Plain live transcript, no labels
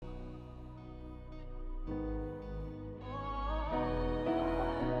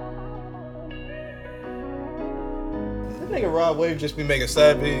Nigga Rod Wave just be making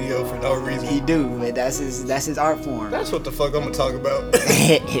sad video for no reason. He do, but that's his art form. That's what the fuck I'm gonna talk about.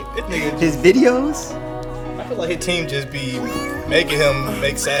 His videos? I feel like his team just be making him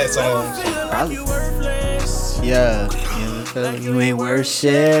make sad songs. Probably. Yeah. You ain't worth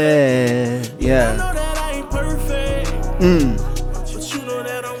shit. Yeah.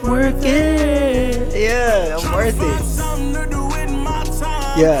 Work it. Yeah, I'm worth it.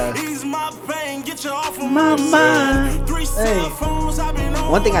 Yeah. My mind. Hey.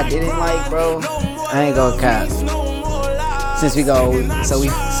 One thing I didn't like, bro, I ain't gonna cap. Since we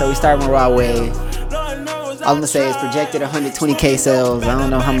start with Raw Wave. All I'm gonna say is projected 120K sales. I don't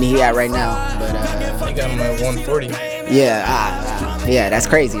know how many he got right now, but he got him at 140. Yeah, that's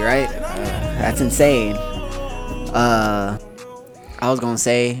crazy, right? That's insane. I was gonna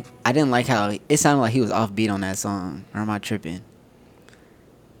say I didn't like how it sounded like he was offbeat on that song. Or am I tripping?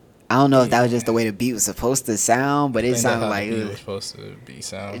 I don't know if that was just the way the beat was supposed to sound, but it sounded like it was supposed to be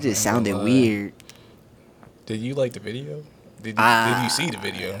sound. It just sounded weird. Did you like the video? Did you see the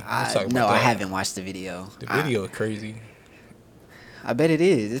video? No, I haven't watched the video. The video is crazy. I bet it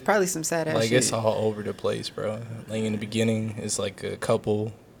is. It's probably some sad ass shit. Like, it's all over the place, bro. Like, in the beginning, it's like a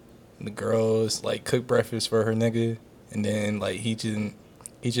couple. The girls like cook breakfast for her nigga, and then like he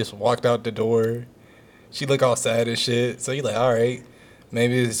just walked out the door. She look all sad and shit. So you like, all right,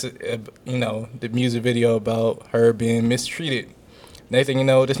 maybe it's the music video about her being mistreated. Next thing you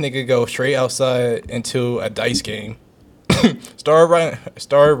know, this nigga go straight outside into a dice game.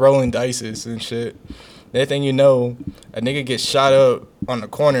 Start rolling dices and shit. Next thing you know, a nigga gets shot up on the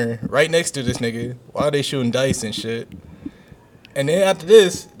corner right next to this nigga while they shooting dice and shit. And then after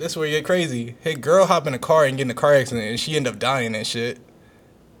this where you get crazy. Hey, girl hop in a car and get in a car accident and she end up dying and shit.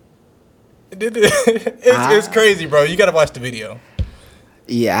 It's crazy, bro. You gotta watch the video.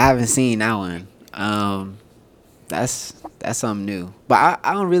 Yeah, I haven't seen that one. That's something new. But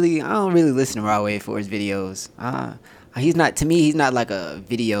I don't really listen to Raw Wave for his videos. He's not like a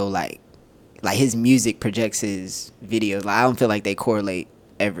video like his music projects his videos. Like, I don't feel like they correlate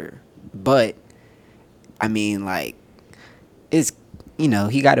ever. But I mean, like, it's,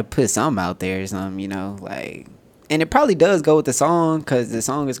 he got to put something out there or something, like, and it probably does go with the song because the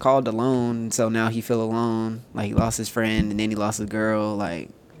song is called Alone. So now he feel alone, like he lost his friend and then he lost his girl, like,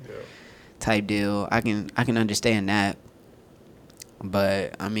 type deal. I can understand that.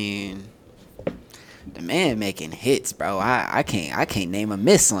 But I mean, the man making hits, bro. I can't name a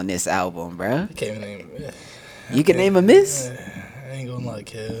miss on this album, bro. You can't name a miss. You can name a miss? I ain't gonna lie,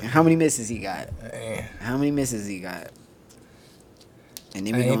 kid. How many misses he got? How many misses he got? And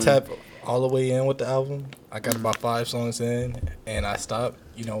then I ain't tap all the way in with the album. I got about 5 songs in, and I stopped.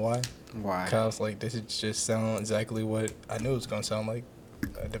 You know why? Why? Because I was like, this is just sound exactly what I knew it was gonna sound like.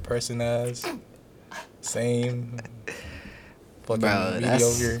 Depressing ass, same. Fucking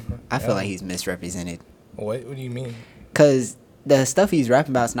mediocre. I feel like he's misrepresented. What do you mean? Cause the stuff he's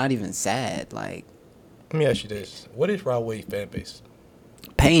rapping about is not even sad. Like, let me ask you this: what is Raw Wave fan base?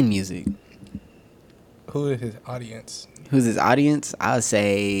 Pain music. Who is his audience? Who's his audience? I would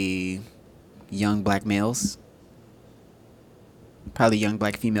say young black males. Probably young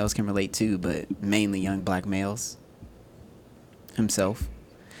black females can relate too, but mainly young black males. Himself.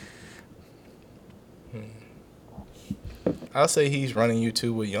 I'll say he's running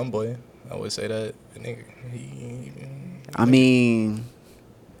YouTube with YoungBoy. I would say that. I mean,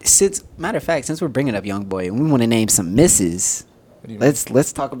 matter of fact, since we're bringing up YoungBoy, we want to name some misses.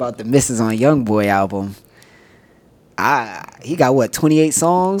 Let's talk about the misses on YoungBoy album. He got what, 28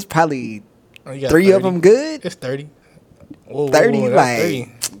 songs? Probably 3 30. Of them good. It's 30. 30, like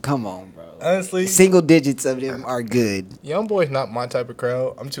 30. Come on, bro. Honestly, single digits of them are good. YoungBoy's not my type of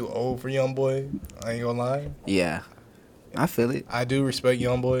crowd. I'm too old for YoungBoy. I ain't gonna lie. Yeah, I feel it. I do respect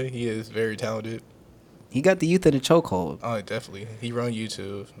YoungBoy. He is very talented. He got the youth in the chokehold. Oh, definitely. He run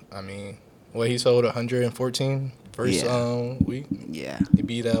YouTube. I mean, he sold 114 first week. Yeah. He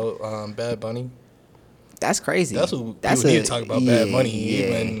beat out Bad Bunny. That's crazy. That's who he talk about. Bad Bunny. He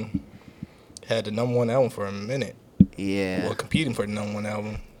even had the #1 album for a minute. Yeah. Well, competing for the #1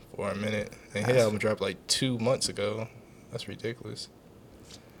 album for a minute. And his album dropped like 2 months ago. That's ridiculous.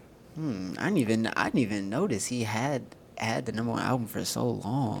 I didn't even notice he had the #1 album for so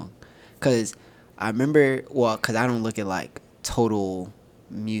long. Cause I remember, cause I don't look at like total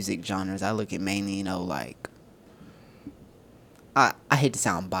music genres. I look at mainly, like, I hate to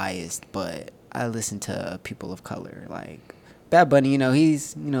sound biased, but I listen to people of color, like Bad Bunny.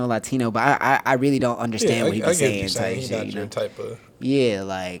 He's Latino, but I really don't understand what he be saying. Type he's shit, not your type of. Yeah,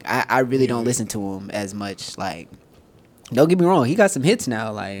 like I really don't listen to him as much. Like, Don't get me wrong, he got some hits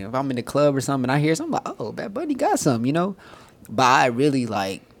now. Like if I'm in the club or something, and I hear something like, oh, Bad Bunny got some, you know. But I really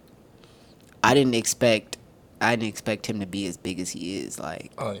like. I didn't expect him to be as big as he is.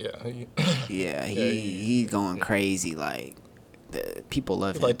 Like, Oh yeah, yeah, yeah, he's going crazy. Like, the people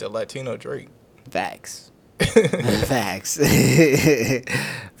love he's him. like the Latino Drake. Facts. Facts.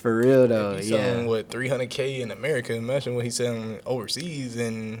 For real though, If he's yeah. selling what 300K in America, imagine what he's selling overseas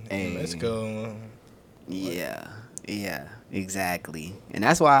in Hey. Mexico. Yeah, yeah, exactly. And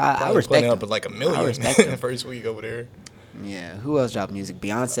that's why I Probably respect putting him. up at like $1 I million respect in the him. first week over there. Yeah. Who else dropped music?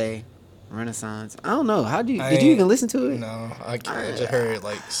 Beyonce, Renaissance. I don't know. I Did you ain't- even listen to it? No, I just heard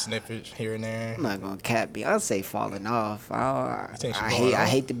like snippets here and there. I'm not gonna cap Beyonce falling off. You think she going I off?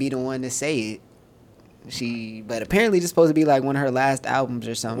 hate to be the one to say it. But apparently it's supposed to be like one of her last albums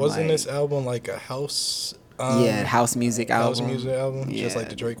or something. Wasn't like, this album like a house? house music album? House music album, just like Yeah.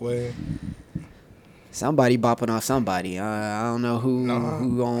 the Drake way. Somebody bopping off somebody. I don't know Nah.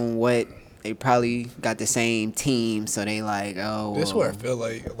 who on what. They probably got the same team, so they like, oh. This is what I feel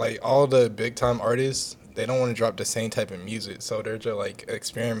like all the big time artists, they don't want to drop the same type of music, so they're just like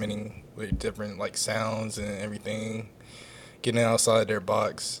experimenting with different like sounds and everything, getting outside their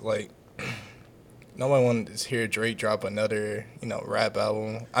box. Like nobody wants to hear Drake drop another, rap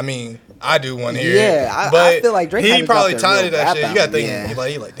album. I mean, I do want to hear Yeah, it, I feel like Drake he hasn't probably dropped a tired of real that rap shit. You gotta album, think, yeah.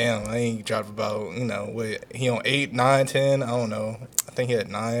 he like, damn, I ain't dropped about, what, he on 8, 9, 10, I don't know. I think he had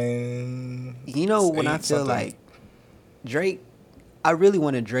 9. You know, when I 8 feel something. like Drake, I really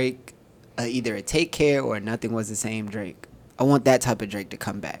want a Drake, either a Take Care or Nothing Was the Same Drake. I want that type of Drake to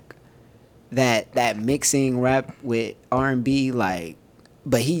come back. That mixing rap with R&B, like,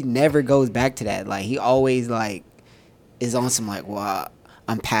 but he never goes back to that. Like, he always like is on some like, well,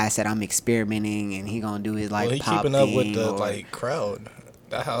 I'm past that. I'm experimenting, and he gonna do his like he pop keeping up with thing the or- like crowd.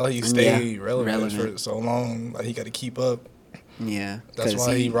 That's how he stayed relevant relevant. for so long. Like he got to keep up. Yeah, That's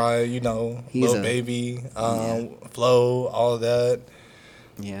why he ride, he's Lil a- Baby, Flow, all of that.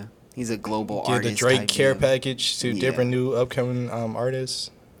 Yeah, he's a global Get artist. the Drake type care deal. package to different new upcoming artists.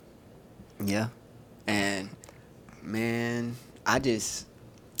 Yeah, and man, it's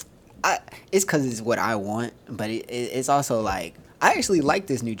because it's what I want, but it's also like I actually like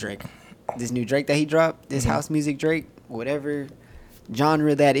this new Drake that he dropped, this house music Drake, whatever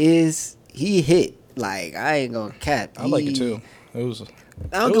genre that is, he hit. Like I ain't gonna cap. I like it too. It was.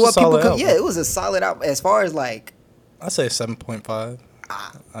 I don't it do was what a people. solid album. Yeah, it was a solid album. As far as like, I say 7.5.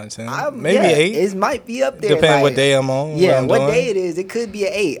 I'd say maybe yeah, 8. It might be up there. Depending like, what day I'm on. Yeah, I'm what doing. day it is, it could be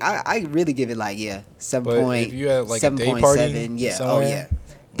an 8. I really give it like 7 But point. if you had like a day party 7.7. Yeah. somewhere, Oh yeah.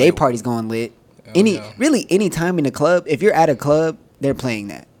 Day party's going lit. Oh, Any time in the club, if you're at a club, they're playing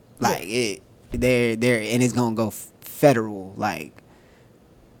that. Like they're and it's gonna go federal. Like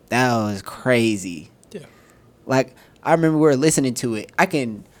that was crazy. Yeah. Like I remember we were listening to it. I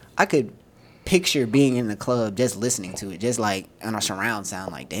could picture being in the club just listening to it, just like on a surround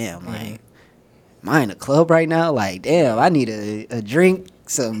sound. Like damn, like am I in a club right now? Like damn, I need a drink,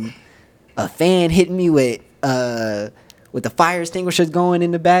 a fan hitting me with the fire extinguishers going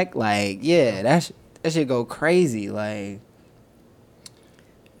in the back. Like yeah, that should go crazy. Like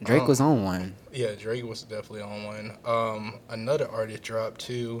Drake was on one. Yeah, Drake was definitely on one. Another artist dropped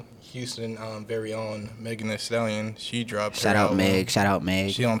too. Houston, very own Megan Thee Stallion. She dropped. Shout out Meg.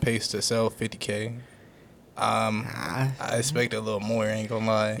 She on pace to sell 50K. I expect a little more. Ain't gonna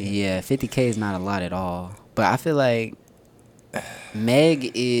lie. Yeah, 50K is not a lot at all. But I feel like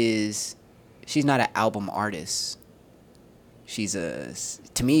Meg she's not an album artist.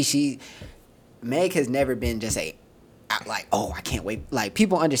 Meg has never been just like, oh, I can't wait. Like,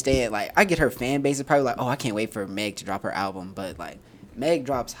 people understand, like, I get her fan base is probably like, oh, I can't wait for Meg to drop her album. But, like, Meg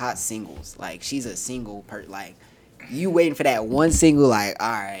drops hot singles. Like, she's a single like, you waiting for that one single, like, all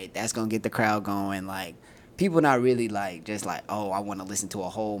right, that's going to get the crowd going. Like, people not really, like, just like, oh, I want to listen to a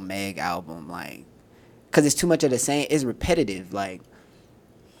whole Meg album. Like, because it's too much of the same. It's repetitive. Like,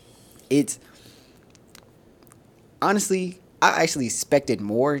 honestly, I actually expected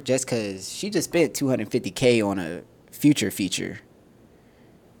more just because she just spent $250K on a Future feature.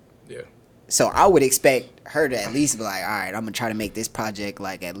 Yeah. So I would expect her to at least be like, all right, I'm gonna try to make this project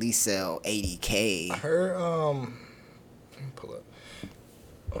like at least sell 80K. Her let me pull up.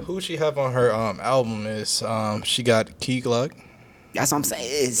 Who she have on her album is she got Key Glock. That's what I'm saying.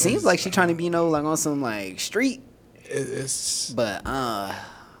 It seems like she trying to be like on some like street. It's But I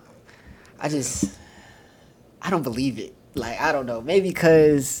don't believe it. Like, I don't know. Maybe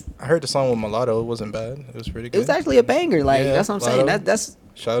because I heard the song with Mulatto. It wasn't bad. It was pretty good. it was actually a banger. Like, Yeah, that's what I'm saying. Lotto. That's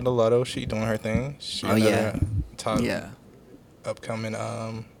Shout out to Lotto. She doing her thing. She Oh, yeah. top yeah. upcoming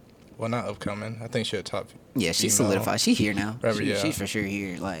Well, not upcoming. I think she a top. Yeah, she's female solidified. She here now. rapper, yeah. She's for sure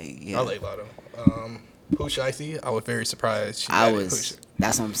here. Like, yeah. I like Lotto. Pooh Shiesty, I was very surprised. She I added was. Pooh.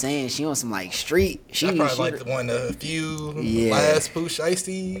 That's what I'm saying. She on some like street. I probably like the one of the few last Pooh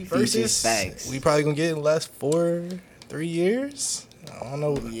Shiesty versus. Facts. We probably gonna get in the last 3 years. I don't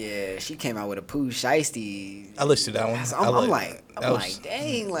know. Yeah, she came out with a Pooh Shiesty. I listened to that one. I'm like,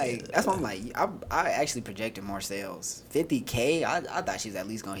 dang, like that's what I'm like. I actually projected more sales. 50K. I thought she was at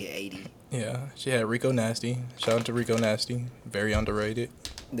least gonna hit 80. Yeah, she had Rico Nasty. Shout out to Rico Nasty. Very underrated.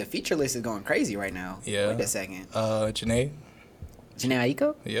 The feature list is going crazy right now. Yeah. Wait a second. Janae. Janae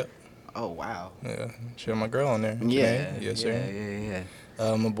Aiko? Yep. Oh wow. Yeah, she had my girl on there. Yeah. Janae. Yes, sir.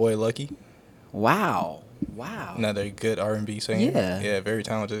 Yeah. My boy Lucky. Wow. Another good R&B singer. Yeah, very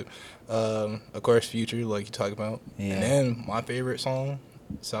talented. Of course, Future, like you talked about. Yeah. And then my favorite song,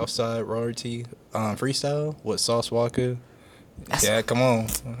 Southside Royalty, Freestyle with Sauce Walker. Yeah, come on,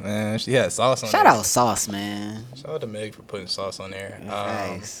 man. She had Sauce on there. Shout out Sauce, man. Shout out to Meg for putting Sauce on there.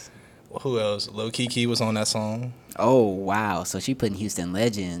 Nice. Who else? Lil Kiki was on that song. Oh wow. So she putting Houston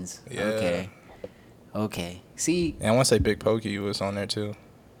legends. Yeah. Okay. See. And I want to say Big Pokey was on there too.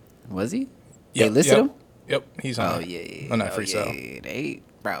 Was he? Yep, They listed him? Yep, he's on. Oh there. yeah. On that freestyle. Yeah. They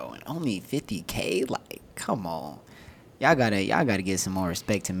only 50K. Like, come on. Y'all gotta give some more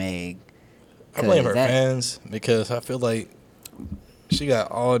respect to Meg. I blame her fans because I feel like she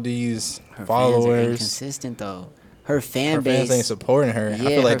got all these Her followers. fans are inconsistent though. Her fans ain't supporting her. Yeah, I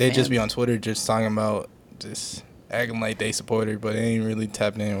feel like her they just be on Twitter just talking about just acting like they support her, but they ain't really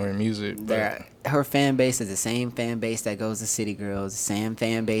tapping in with her music. Her fan base is the same fan base that goes to City Girls, the same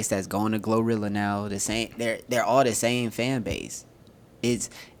fan base that's going to Glorilla now. The same, they're all the same fan base. It's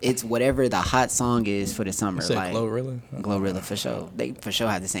whatever the hot song is for the summer. You said like Glorilla? Glorilla for sure. They for sure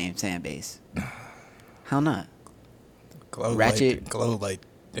have the same fan base. How not? Glow Ratchet. Glow like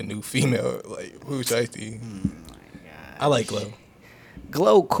the new female, like Pooh Shiesty. I like Glow.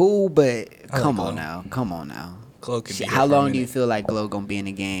 Glow cool, but come Glow. on now. Glow could be How long do you feel like Glow gonna be in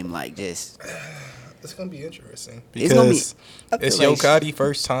the game? Like just. It's gonna be interesting It's gonna be- because I feel it's like Yo Gotti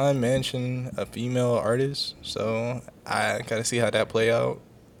first time mention a female artist, so I gotta see how that play out.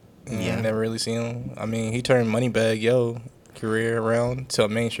 Yeah. Never really seen him. I mean, he turned Moneybagg Yo career around to a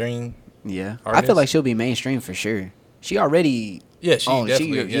mainstream. Yeah, I artist. feel like she'll be mainstream for sure. She already. Yeah, she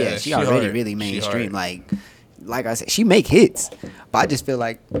definitely. She already hard. really She mainstream. hard. Like I said, she make hits, but I just feel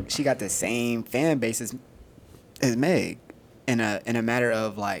like she got the same fan base as Meg, in a matter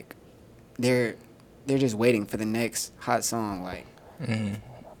of like, they're just waiting for the next hot song. Like,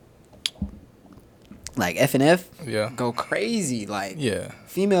 like FNF, Yeah. go crazy. Like, Yeah.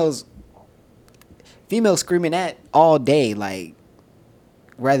 females screaming that all day. Like,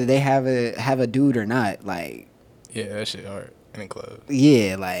 whether they have a dude or not. Like, Yeah, that shit hard in the club.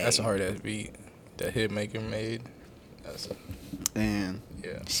 yeah, like That's a hard ass beat that Hitmaker made. man.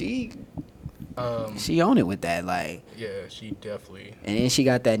 Yeah. She on it with that, like, Yeah, she definitely. and then she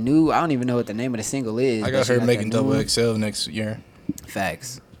got that new. I don't even know what the name of the single is. I but got she her that making new- double XL next year.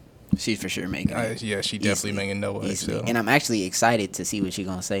 Facts. She's for sure making it. Yeah, she definitely Easily. making double Easily. XL. And I'm actually excited to see what she's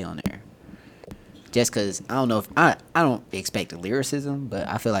gonna say on there. Just cause I don't know if I don't expect lyricism, but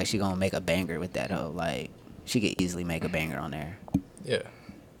I feel like she's gonna make a banger with that hoe. Like, she could easily make a banger on there. Yeah.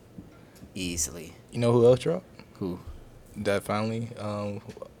 Easily. You know who else dropped? Who? That finally.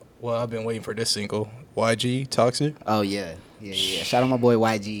 Well, I've been waiting for this single. YG Toxic. Oh yeah. Shout out my boy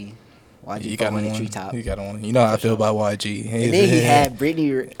YG. YG You got from on the one. treetop. You got on one. You know how I feel about YG. And then he had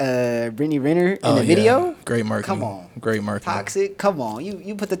Brittany Renner in the video. Yeah. Great marketing. Come on. Great marketing. Toxic. Come on.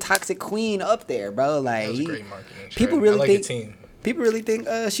 You put the toxic queen up there, bro. Like, That was great marketing. people I really like think the team. people really think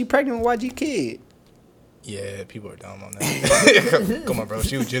she pregnant with YG kid. Yeah, people are dumb on that. Come on, bro.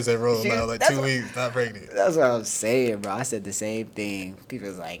 She was just at roll now, like 2 weeks, not pregnant. That's what I'm saying, bro. I said the same thing. People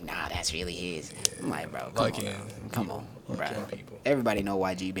was like, nah, that's really his. I'm like, bro, come on, bro. People. Everybody know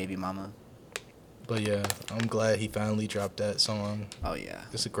YG baby mama. But yeah, I'm glad he finally dropped that song. Oh yeah.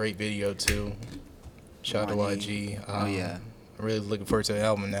 It's a great video too. Shout out to YG. Oh yeah. I'm really looking forward to the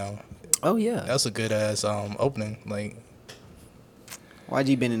album now. Oh yeah. That's a good ass opening. Like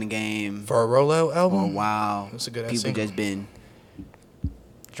YG been in the game for a rollout album. for a while. That's a good ass People single. just been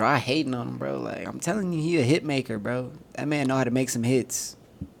dry hating on him, bro. Like, I'm telling you, he a hit maker, bro. That man know how to make some hits.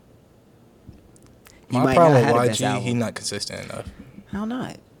 He My might problem not with have the best YG, album. he not consistent enough. How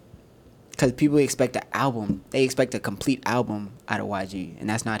not? Because people expect an album. They expect a complete album out of YG, and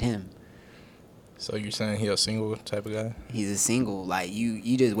that's not him. So you're saying he a single type of guy? He's a single. Like,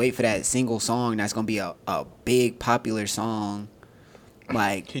 you just wait for that single song that's gonna be a big popular song,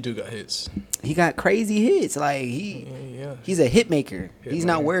 Like He do got hits. he got crazy hits. Like Yeah. he's a hit maker. He's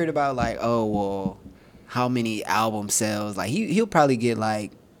not maker. worried about like, oh well, how many album sales. Like he'll probably get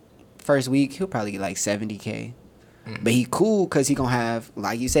like first week he'll probably get like 70K. But he cool because he gonna have,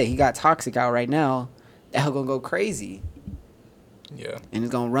 like you said, he got Toxic out right now. That gonna go crazy. Yeah. And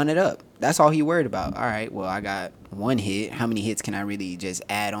it's gonna run it up. That's all he worried about. All right, well I got one hit. How many hits can I really just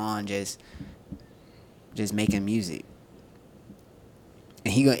add on? Just making music.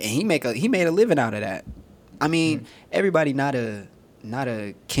 And he made a living out of that. I mean, everybody not a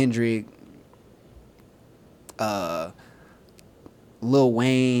Kendrick, Lil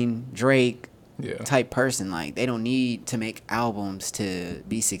Wayne, Drake type person. Like they don't need to make albums to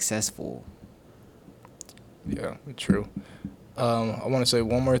be successful. Yeah, true. I want to say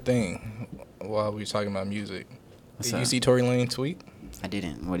one more thing while we're talking about music. Did you see Tory Lane tweet? I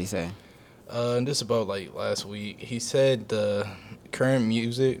didn't. What'd he say? This about like last week. He said the current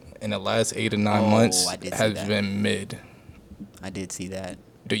music in the last 8 to 9 months has been mid. I did see that.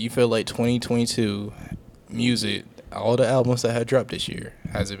 Do you feel like 2022 music, all the albums that had dropped this year,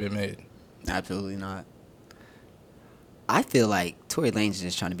 has it been mid? Absolutely not. I feel like Tory Lane's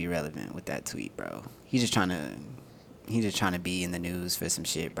just trying to be relevant with that tweet, bro. He's just trying to be in the news for some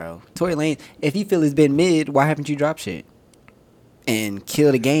shit, bro. Tory Lane, if you feel it's been mid, why haven't you dropped shit? And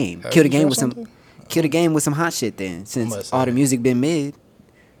kill the game. Kill the game with some hot shit then, since all the music been mid.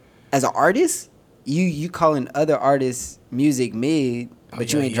 As an artist, you calling other artists music mid,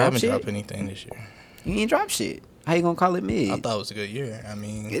 but you ain't dropped shit? You haven't dropped anything this year. You ain't dropped shit. How you gonna call it mid? I thought it was a good year. I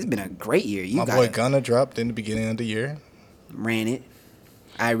mean, it's been a great year. My boy Gunna dropped in the beginning of the year. Ran it.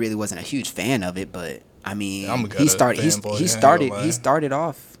 I really wasn't a huge fan of it, but I mean, I'm a he started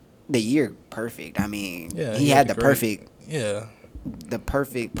off the year perfect. I mean, he had the perfect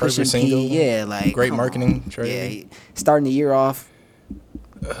pushing single. like great marketing trade. Yeah, starting the year off.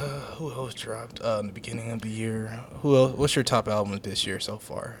 Who else dropped in the beginning of the year? Who else? What's your top album this year so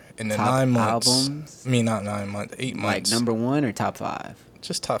far? In the top 9 months. Albums? I mean, not 9 months, 8 months. Like number 1 or top 5?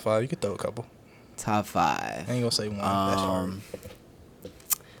 Just top 5. You could throw a couple. Top 5. I ain't gonna say one. That's hard.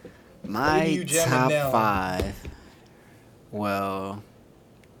 My top 5. Well,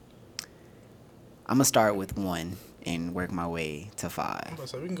 I'm gonna start with 1 and work my way to 5.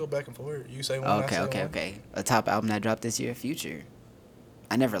 So we can go back and forth. You say one. Okay. A top album that dropped this year, Future.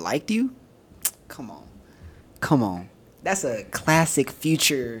 I Never Liked You. Come on. That's a classic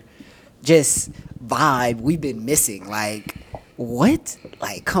Future, just vibe we've been missing. Like, what?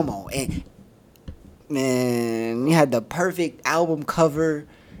 Like, come on. And man, he had the perfect album cover.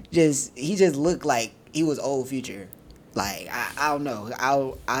 He just looked like he was old Future. Like, I don't know.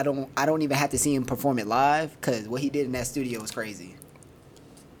 I don't even have to see him perform it live, because what he did in that studio was crazy.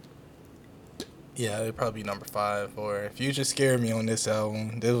 Yeah, it'd probably be number 5. Or Future scared me on this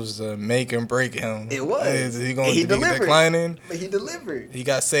album. This was a make and break him. It was. He delivered. Declining. But he delivered. He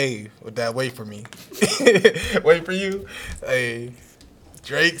got saved with that "Wait for Me." Wait for you. Hey,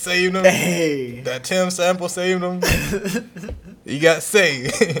 Drake saved him. Hey, that Tim sample saved him. He got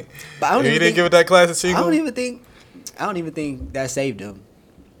saved. But he didn't give it that classic single. I don't even think that saved him.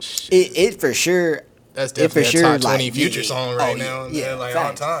 It for sure. That's definitely a top 20 like, Future song right now. Yeah, like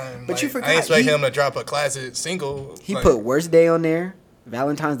all time. But like, you forgot. I expect him to drop a classic single. He put Worst Day on there.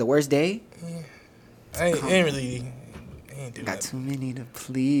 Valentine's the Worst Day. Yeah. I ain't really. Do got that. too many to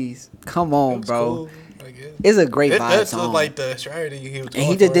please. Come on, bro. Cool, it's a great vibe that's song. Like the strategy he was going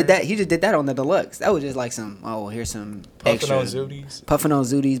and he just did that. He just did that on the deluxe. That was just like some. Oh, here's some Puffin' extra. Puffing on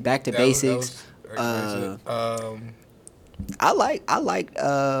Zooties. Back to basics. I like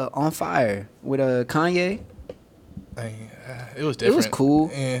On Fire with Kanye. It was different. It was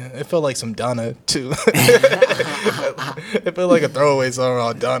cool. Yeah, it felt like some Donna too. It felt like a throwaway song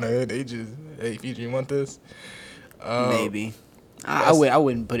on Donna. They just, hey, Future, you want this? Maybe. I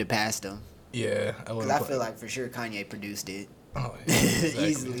wouldn't put it past them. Yeah, I wouldn't. Because I feel like for sure Kanye produced it. Oh, yeah, exactly.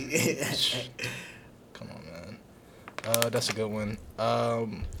 Easily. Come on, man. That's a good one. I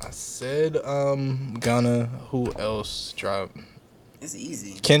said Ghana. Who else dropped? It's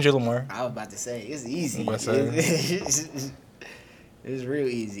easy. Kendrick Lamar. I was about to say it's easy. It's real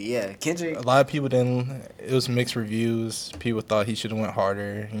easy. Yeah, Kendrick. A lot of people didn't. It was mixed reviews. People thought he should have went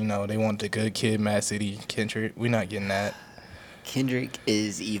harder. You know, they wanted the good kid, Mad City, Kendrick. We're not getting that. Kendrick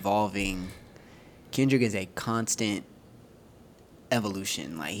is evolving. Kendrick is a constant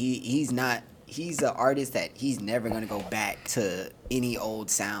evolution. Like he's not. He's an artist that he's never gonna go back to any old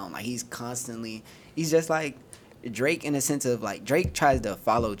sound. Like he's just like Drake in a sense of like Drake tries to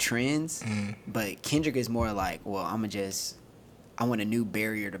follow trends, but Kendrick is more like, well, I want a new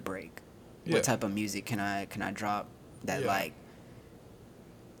barrier to break. Yeah. What type of music can I drop that like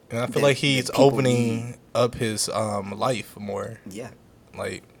And I feel like he's people opening need. up his life more. Yeah.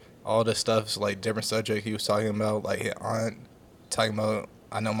 Like all the stuff's like different subject he was talking about, like his aunt talking about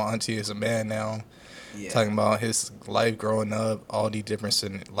I know my auntie is a man now, Yeah. talking about his life growing up, all the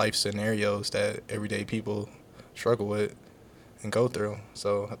different life scenarios that everyday people struggle with and go through.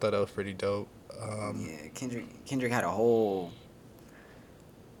 So I thought that was pretty dope. Yeah. Kendrick had a whole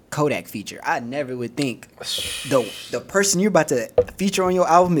Kodak feature. I never would think the person you're about to feature on your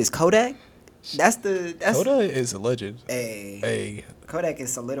album is Kodak. That's Kodak is a legend. a Kodak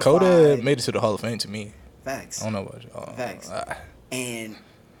is solidified. Kodak made it to the Hall of Fame to me. Facts. I don't know about you. Facts. And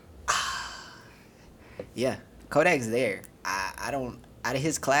yeah, Kodak's there. I don't out of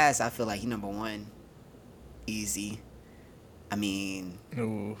his class. I feel like he number one, easy. I mean,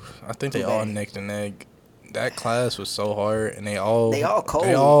 Ooh, I think they too all bad. neck and neck. That class was so hard, and they all cold.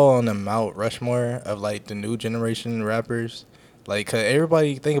 They all on the Mount Rushmore of like the new generation rappers. Like, 'cause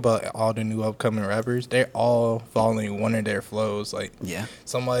everybody think about all the new upcoming rappers. They're all following one of their flows. Like, Yeah.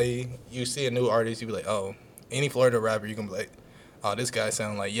 somebody you see a new artist, you be like, oh, any Florida rapper, you can be like, oh, this guy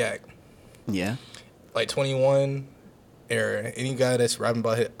sound like Yak. Yeah. Like 21 era, any guy that's rapping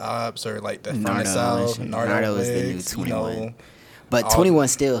about his ops or like the from the Nardo South, and shit. Nardo Nardo is the new Wigs, 21. You know, But all- 21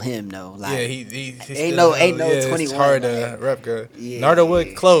 still him though. Like, yeah, he ain't no yeah, 21. It's hard to like, rap good. yeah. Nardo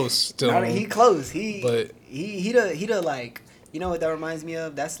Wood close to Nardo, him. he close. He But- the like, you know what that reminds me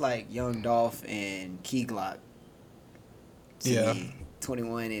of? That's like Young Dolph and Key Glock. Yeah.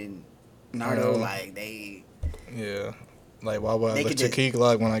 21 and Nardo, know. like they. Yeah, like why would I They listen could to Key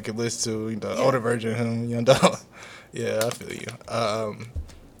Glock when I could listen to the Yeah. older version of him? You know, yeah, I feel you.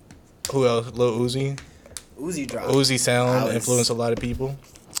 Who else? Lil Uzi. Uzi drop. Uzi sound was- influenced a lot of people.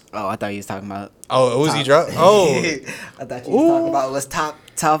 Oh, I thought you was talking about. Oh, Uzi top- drop. Oh, I thought you was talking about what's top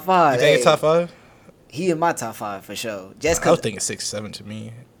five. you think it's Hey, top 5? He in my top 5 for sure. Just I was cause thinking 6, 7 to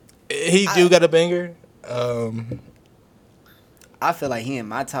me. He do got a banger. I feel like he in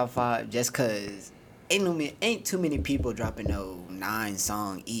my top 5 just cause ain't too many people dropping no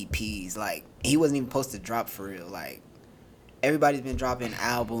 9-song EPs. Like he wasn't even supposed to drop for real. Like everybody's been dropping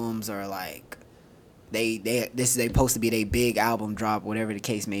albums or like this is they supposed to be their big album drop, whatever the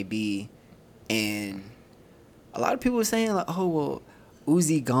case may be. And a lot of people were saying like, oh well,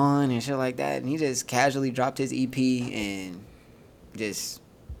 Uzi gone and shit like that, and he just casually dropped his EP and just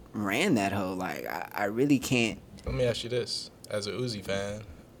ran that hoe. Like I really can't. Let me ask you this: as a Uzi fan,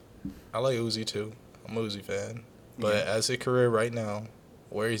 I like Uzi too. I'm a Uzi fan, but Yeah. as a career right now,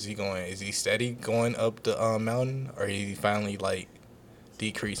 where is he going? Is he steady going up the mountain, or is he finally like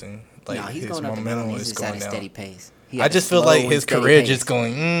decreasing? Like No, he's his going up the momentum mountain. He's is just at going a down. steady pace. I just feel like his career just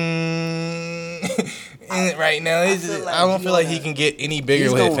going right now. I I feel like don't he feel like on he a- can get any bigger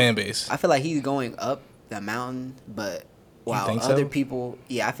he's with his going- fan base. I feel like he's going up the mountain, but while think other so? people,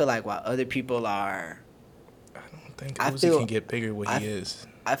 yeah, I feel like while other people are, I don't think I Uzi feel- can get bigger what he is.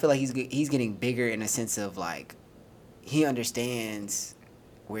 I feel like he's getting bigger in a sense of like, he understands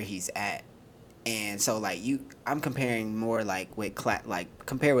where he's at, and so like I'm comparing more like with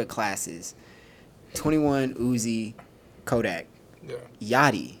compare with classes, 21 Uzi, Kodak, Yeah.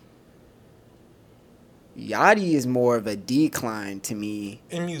 Yachty is more of a decline to me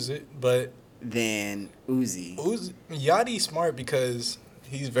In music, but than Uzi. Yachty's smart because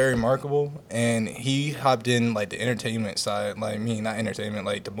he's very marketable, and he hopped in like the entertainment side, like not entertainment,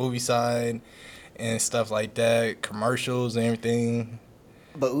 like the movie side and stuff like that, commercials and everything.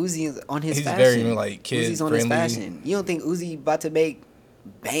 But Uzi is on his He's fashion. very, like, Uzi's on his kid-friendly. fashion. You don't think Uzi about to make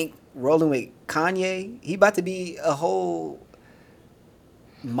bank rolling with Kanye? He about to be a whole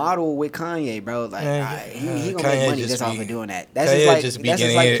model with Kanye, bro. Like he gonna Kanye make money just just off be- of doing that. That's Kanye just like be that's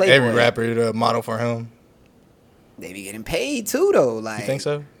just getting like Playboy. every rapper to model for him. They be getting paid too, though. Like You think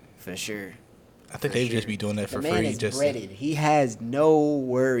so? For sure. I think For they sure. just be doing that The for man free. is Just breaded. He has no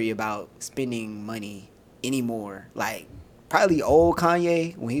worry about spending money anymore. Like probably old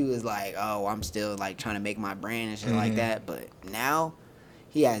Kanye when he was like, "Oh, I'm still like trying to make my brand and shit like Mhm. that." But now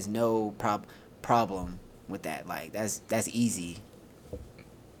he has no problem with that. Like that's easy.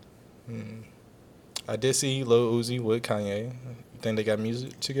 I did see Lil Uzi with Kanye. You think they got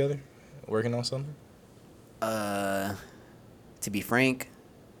music together, working on something? To be frank,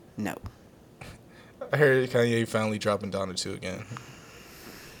 no. I heard Kanye finally dropping Donda 2 again.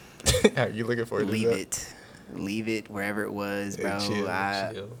 Are you looking forward to that? Leave it wherever it was, bro. Chill.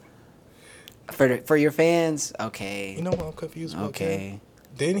 For your fans, okay. You know what I'm confused about? Okay.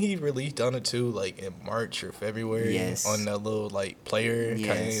 Didn't he release Donda 2 like in March or February? Yes. On that little like player,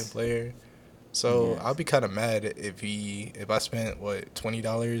 Yes. Kanye player. So Yes. I'll be kind of mad if I spent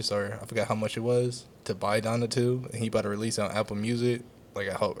 $20 or I forgot how much it was to buy Donda 2 and he about to release it on Apple Music like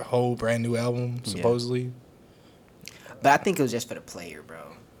a whole brand new album supposedly. But I think it was just for the player, bro.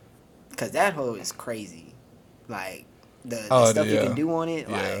 Cause that hoe is crazy. Like the stuff you can do on it,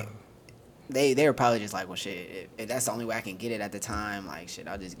 like they were probably just like, well, shit. If that's the only way I can get it at the time, like shit,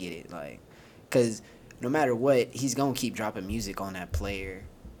 I'll just get it. Like, cause no matter what, he's gonna keep dropping music on that player.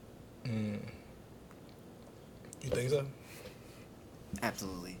 You think so?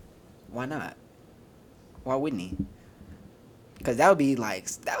 Absolutely. Why not? Why wouldn't he? Cause that would be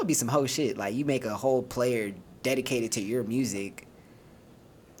some whole shit. Like you make a whole player dedicated to your music,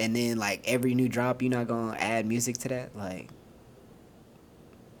 and then like every new drop, you're not gonna add music to that. Like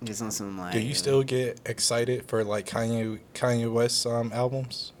just on some like. Do you still get excited for like Kanye West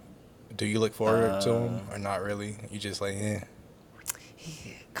albums? Do you look forward to them or not really? You just like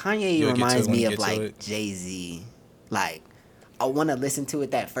Kanye reminds me of like Jay-Z. Like I want to listen to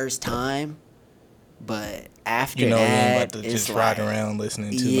it that first time, but after that, you ain't about to just ride around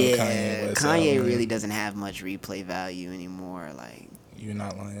listening to no Kanye West. Kanye really doesn't have much replay value anymore. Like you're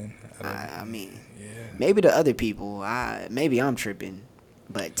not lying. I mean, maybe to other people, maybe I'm tripping,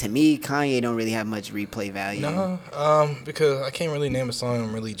 but to me, Kanye don't really have much replay value. No, because I can't really name a song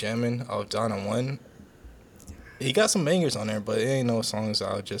I'm really jamming off Donna 1. He got some bangers on there, but it ain't no songs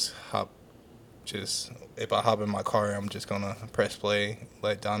I'll just if I hop in my car, I'm just gonna press play,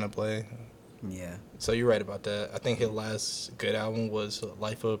 let Donna play. Yeah. So you're right about that. I think his last good album was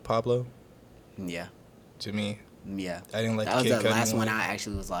Life of Pablo. Yeah. To me. Yeah. I didn't like that. That was the last one I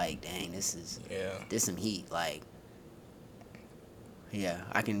actually was like, dang, this some heat. Like, yeah,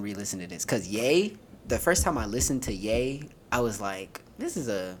 I can re-listen to this. Cause Ye, the first time I listened to Ye, I was like, this is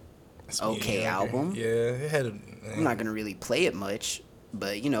a okay album. Yeah, it had. I'm not gonna really play it much,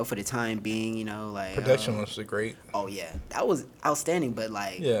 but you know, for the time being, like production was great. Oh yeah, that was outstanding. But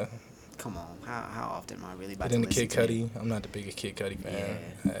like, yeah, come on, how often am I really about to listen to Kid Cudi? I'm not the biggest Kid Cudi fan.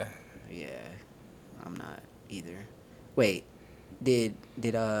 Yeah, I'm not either. Wait, did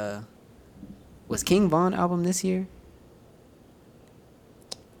was King Von album this year?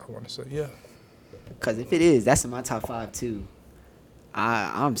 I want to say yeah. Cause if it is, that's in my top 5 too.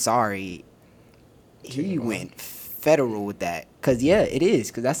 I'm sorry. He went federal with that. Cause yeah, it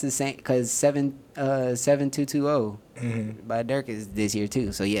is. Cause that's the same. Cause 7220 by Dirk is this year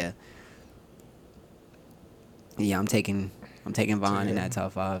too. So yeah. Yeah, I'm taking Von in that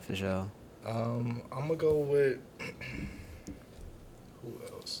top 5 for sure. I'm gonna go with who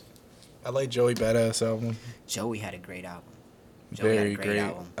else? I like Joey Badass album. Joey had a great album. Very great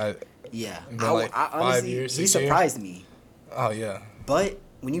album. Yeah, I honestly, 5 years. He surprised me. Oh yeah. But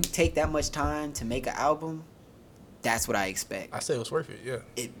when you take that much time to make an album, that's what I expect. I say it was worth it. Yeah.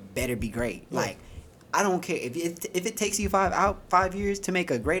 It better be great. Yeah. Like, I don't care if it takes you 5 years to make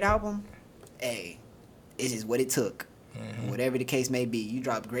a great album. Hey, it's just what it took. Whatever the case may be, you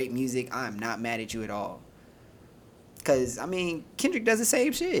drop great music. I'm not mad at you at all. Cause I mean, Kendrick does the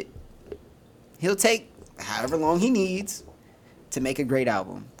same shit. He'll take however long he needs to make a great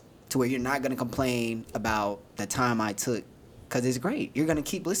album, to where you're not gonna complain about the time I took. Cause it's great. You're gonna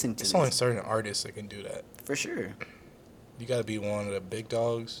keep listening to it. It's only certain artists that can do that. For sure. You gotta be one of the big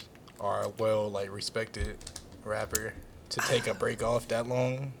dogs or a well respected rapper to take a break off that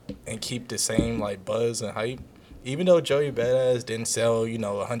long and keep the same buzz and hype. Even though Joey Badass didn't sell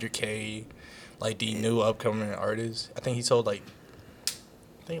 100K like the new upcoming artists, I think he sold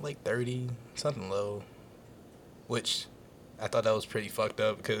 30, something low, which I thought that was pretty fucked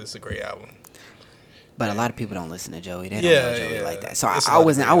up because it's a great album. But a lot of people don't listen to Joey. They don't know Joey like that. So I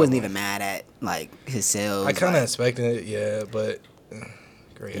wasn't even mad at his sales. I kind of expected it, but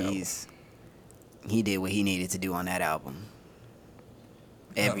great album. He did what he needed to do on that album.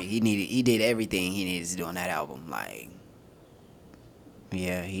 He did everything he needed to do on that album.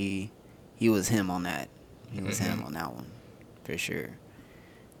 He was him on that. He was him on that one, for sure.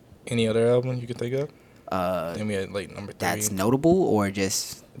 Any other album you can think of? Then we had number 3. That's notable, or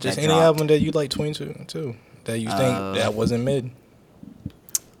just any album that you like 22 too that you think that wasn't mid.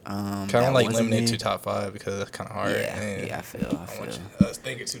 Kind of limited to top 5 because that's kind of hard. Yeah, I feel. Want us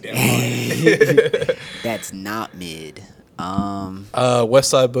thinking too damn hard. That's not mid. West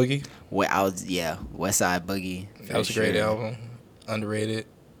Side Boogie. West Side Boogie. That was a great album. Underrated.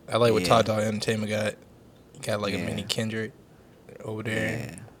 I like what Todd Dog Entertainment got. Got a mini Kendrick over there.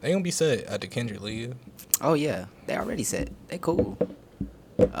 Yeah. They gonna be set at the Kendrick League. Oh yeah, they already set. They cool.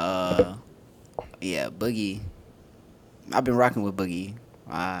 Boogie. I've been rocking with Boogie.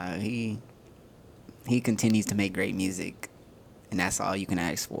 He continues to make great music, and that's all you can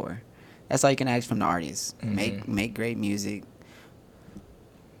ask for. That's all you can ask from the artist. Make great music.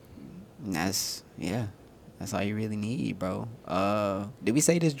 And that's That's all you really need, bro. Did we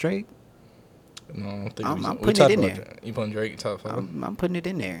say this Drake? No, I don't think I'm we putting it talked in about there. You putting Drake top 5? I'm putting it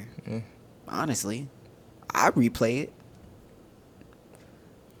in there. Yeah. Honestly, I replay it.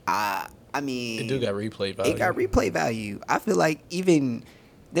 I mean, It do got replay value. It got replay value. I feel like even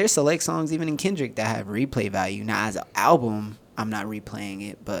there's select songs even in Kendrick that have replay value. Now as an album, I'm not replaying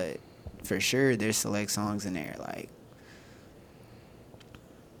it, but for sure there's select songs in there like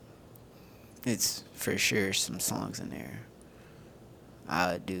it's for sure some songs in there.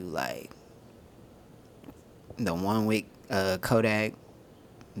 I would do like the one with Kodak.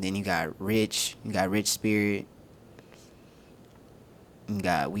 Then you got Rich Spirit. You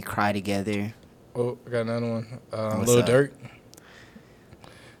got We Cry Together. Oh, I got another one. What's Lil up? Durk.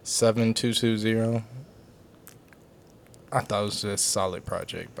 7220. I thought it was just a solid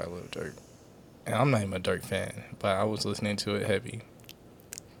project by Lil Durk. And I'm not even a Durk fan, but I was listening to it heavy.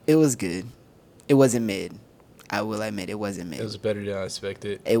 It was good. It wasn't mid. I will admit it wasn't mid. It was better than I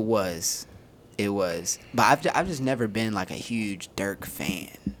expected. It was. But I've just never been like a huge Durk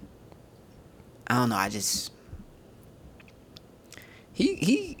fan. I don't know. I just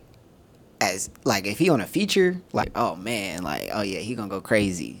he as like if he on a feature like oh man like oh yeah he gonna go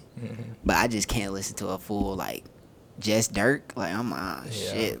crazy. Mm-hmm. But I just can't listen to a full like just Durk. Like I'm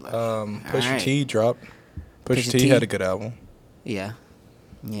shit. Like, Pusha right. T dropped. Pusha Pusha T T had a good album. Yeah.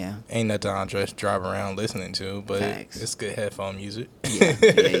 Ain't nothing I just drive around listening to, but Facts. it's good headphone music. Yeah.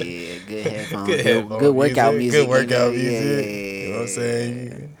 Good headphones. Good Good workout music. Good workout you know? music. Yeah. You know what I'm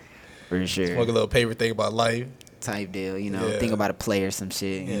saying? For sure. Smoke a little paper, think about life. Type deal, you know. Yeah. Think about a play or some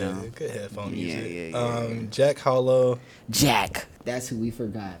shit, you know. Good headphone music. Yeah. Jack Harlow. Jack. That's who we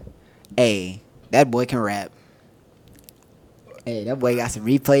forgot. Hey, that boy can rap. Hey, that boy got some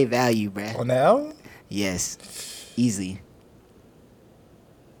replay value, bruh. On the album? Yes. Easy.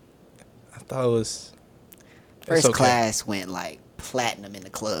 I thought it was... First okay. Class went like platinum in the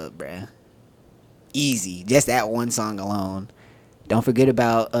club, bruh. Easy. Just that one song alone. Don't forget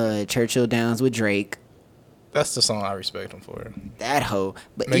about Churchill Downs with Drake. That's the song I respect him for. That hoe.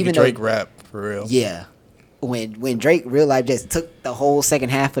 But Making even Drake though, rap, for real. Yeah. When Drake real life just took the whole second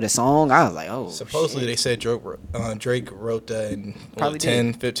half of the song, I was like, oh, Supposedly shit. they said Drake wrote that in Probably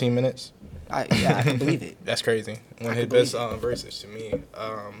 10, 15 minutes. I can believe it. That's crazy. One of I his can best verses to me.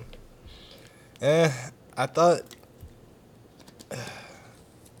 I thought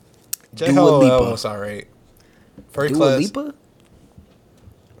J. Dua Cole Lipa. album was alright. First Dua Class. Lipa?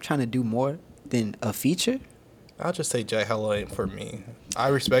 Trying to do more than a feature? I'll just say Jack Harlow ain't for me. I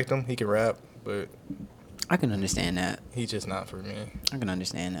respect him. He can rap, but I can understand that. he's just not for me. I can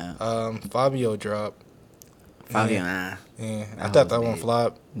understand that. Fabio dropped. Fabio, Yeah, I That thought was that one mid.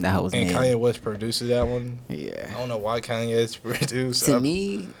 flopped. That was And mid. Kanye West produced that one. I Yeah. don't know why Kanye's produced To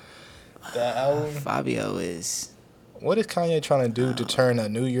me, that album. Fabio is... What is Kanye trying to do to turn a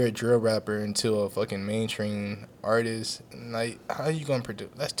New York drill rapper into a fucking mainstream artist? Like, how are you gonna produce?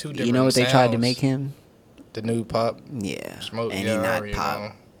 That's two different. You know what they tried to sounds. make him? The new pop. Yeah. Smoke, And yeah, he I not already pop.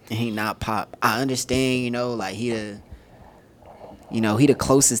 know. And he not pop. I understand, you know, like he the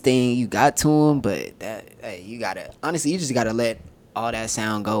closest thing you got to him, but that hey, you just gotta let all that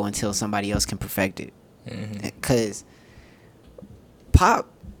sound go until somebody else can perfect it. Mm-hmm. Cause pop,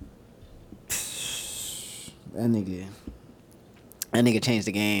 that nigga changed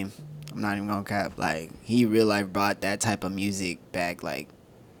the game. I'm not even gonna cap. Like he real life brought that type of music back. Like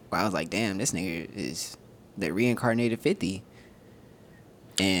I was like, damn, this nigga is the reincarnated 50.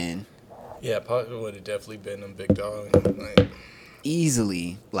 And Yeah, pop would have definitely been a big dog. Like, easily,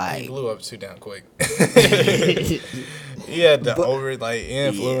 he like blew up too damn quick. He had the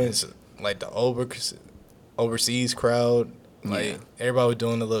influence, like the overseas crowd. Like everybody was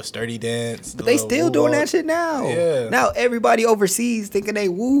doing the little sturdy dance. But they still doing that shit now. Yeah. Now everybody overseas thinking they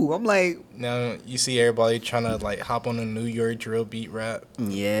woo. I'm like, Now you see everybody trying to like hop on the New York drill beat rap.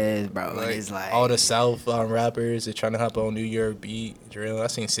 yes, bro. Like, It's like all the South rappers are trying to hop on New York beat drill. I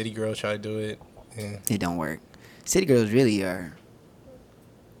seen City Girl try to do it. Yeah. it don't work. City girls really are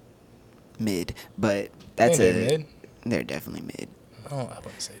mid, but that's Ain't they mid? They're definitely mid. I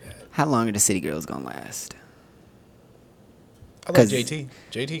wouldn't say that. How long are the city girls gonna last? I like 'Cause JT.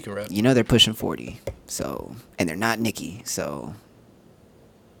 JT can rap. You know they're pushing 40, so and they're not Nicki, so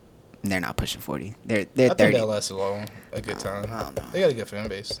they're not pushing 40. They're I think 30. that lasted a good time. I don't know. They got a good fan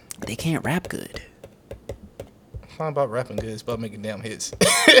base. They can't rap good. It's not about rapping good. It's about making damn hits.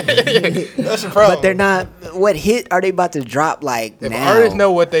 That's the problem. But they're not. What hit are they about to drop? Like If now? artists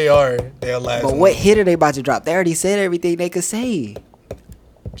know what they are, they'll last. But what hit are they about to drop? They already said everything they could say.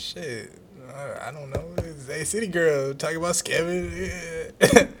 Shit. I don't know. It's a city girl talking about scamming.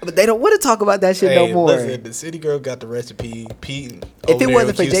 Yeah. But they don't want to talk about that shit no more. Listen, the city girl got the recipe. Pete, if it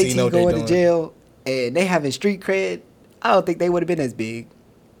wasn't for QC, JT going to jail and they having street cred, I don't think they would have been as big.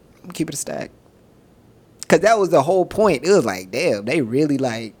 Keep it a stack. Because that was the whole point. It was like, damn, they really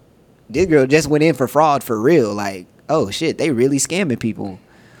like, this girl just went in for fraud for real. Like, oh shit, they really scamming people.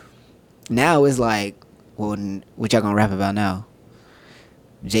 Now it's like, well, what y'all gonna rap about now?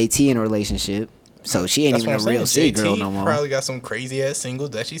 JT in a relationship, so she ain't even a real city girl no more. Probably got some crazy ass singles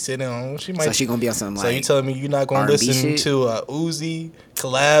that she's sitting on. She might. So she gonna be on something like. So you telling me you're not gonna R&B listen shit? to a Uzi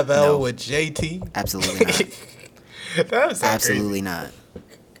collab out with JT? Absolutely not. That's absolutely not.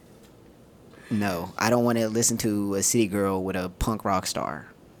 No, I don't want to listen to a city girl with a punk rock star.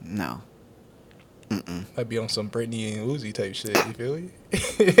 No. Might be on some Britney and Uzi type shit. You feel me?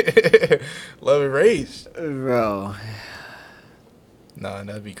 Love and Rage, bro. Nah,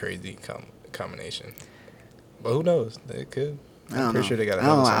 that'd be crazy combination. But who knows? They could. I'm pretty sure they got.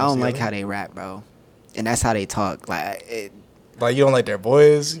 I don't like how they rap, bro, and that's how they talk. Like you don't like their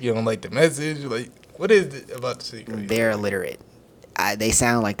voice. You don't like the message. Like, what is it about the city girl? They're illiterate. They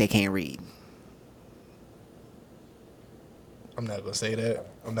sound like they can't read. I'm not gonna say that.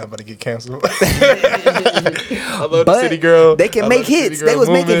 I'm not about to get canceled. I love the city girl. They can make hits. They was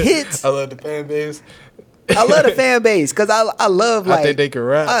making hits. I love the fan base. I love the fan base because I love like. I think they can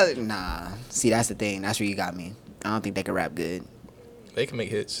rap. Nah, see that's the thing. That's where you got me. I don't think they can rap good. They can make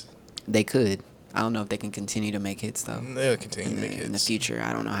hits. They could. I don't know if they can continue to make hits though. They'll continue to make hits in the future.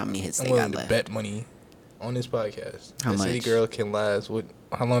 I don't know how many hits I'm they willing got to left. bet money on this podcast. How the much? City girl can last.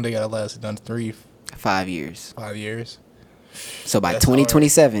 How long they gotta last? Done 5 years. 5 years. So by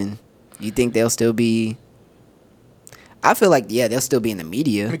 2027, you think they'll still be? I feel like they'll still be in the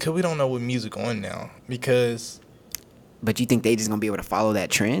media. Because we don't know what music on now. But you think they just gonna be able to follow that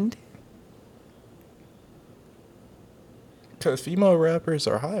trend? Because female rappers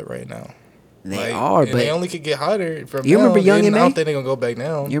are hot right now. They are, but they only could get hotter from. You remember Young M.A.? I don't think they're gonna go back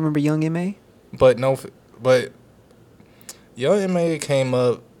down. You remember Young M.A.? But Young M.A. came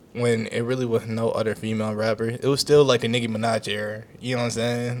up when it really was no other female rapper. It was still like the Nicki Minaj era. You know what I'm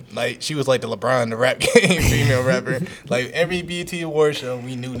saying? Like, she was like the LeBron, the rap game female rapper. Like, every BET award show,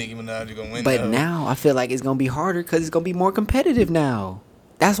 we knew Nicki Minaj was gonna win. But now I feel like it's gonna be harder because it's gonna be more competitive now.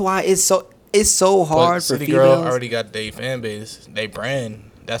 That's why it's so hard for City females. Girl already got their fan base, they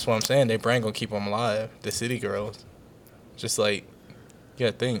brand. That's what I'm saying. They brand gonna keep them alive. The City Girls, just like, you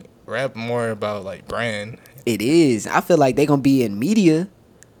gotta think, rap more about like brand. It is. I feel like they gonna be in media.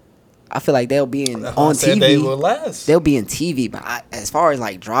 I feel like they'll be on TV. They will last. They'll be in TV, but as far as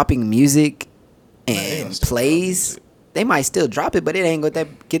like dropping music and plays, they might still drop it, but it ain't gonna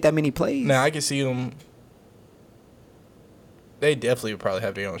get that many plays. Now I can see them. They definitely would probably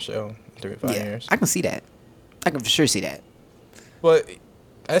have their own show in 3 to 5 years. I can see that. I can for sure see that. But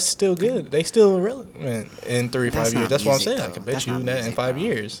that's still good. They still relevant in 3 to 5 years. That's what I'm saying. Though. I can bet that's you that in 5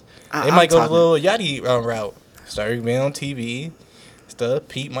 years. I'm they might go the little Yachty route. Start being on TV stuff.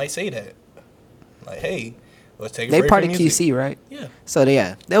 Pete might say that. Like, hey, let's take a break. They part from of music. QC, right? Yeah. So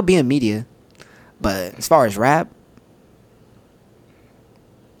they'll be in media. But as far as rap,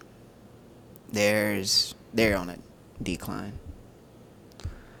 they're on a decline.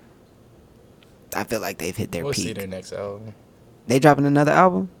 I feel like they've hit their We'll peak. see their next album. They dropping another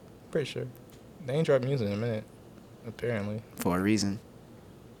album? Pretty sure. They ain't dropped music in a minute, apparently. For a reason.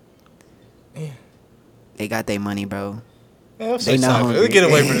 Yeah. They got their money, bro. Man, let's get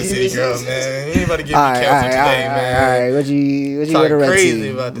away from the City Girl, man. You ain't about to get me canceled today, man. All right, what you want to Talking run crazy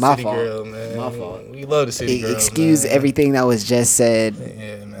to? about the My City fault. Girl, man. My fault. We love the City Girl. Excuse man. everything that was just said.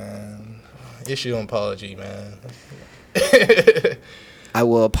 Yeah, man. Issue an apology, man. I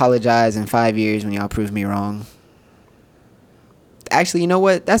will apologize in 5 years when y'all prove me wrong. Actually, you know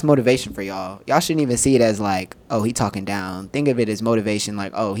what? That's motivation for y'all. Y'all shouldn't even see it as like, oh, he talking down. Think of it as motivation,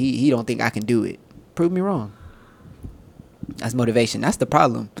 like, oh, he don't think I can do it. Prove me wrong. That's motivation. That's the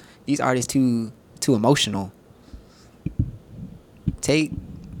problem. These artists too emotional. Take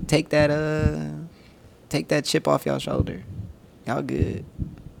that chip off y'all shoulder. Y'all good.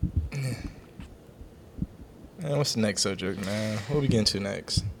 Man, what's the next subject, man? What we getting to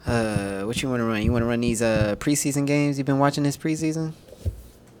next? What you want to run? You want to run these preseason games? You been watching this preseason?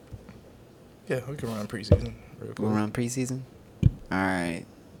 Yeah, we can run preseason. We'll run preseason. All right.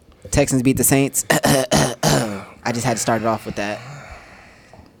 Texans beat the Saints. I just had to start it off with that.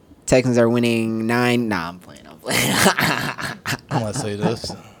 Texans are winning 9. Nah, I'm playing. I'm gonna say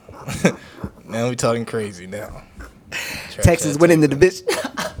this. Now we talking crazy now. Texans winning the division.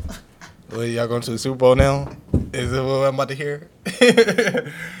 Well, y'all going to the Super Bowl now? Is it what I'm about to hear?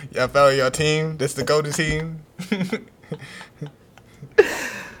 Y'all Y'all found your team. This the go-to team.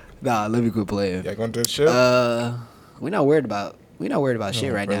 Nah, let me quit playing. Y'all going to the ship? We not worried about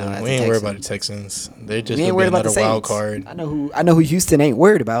shit right brother, now. As we the ain't worried about the Texans. Texans. They're just We ain't gonna be worried about the another wild Saints. card. I know who Houston ain't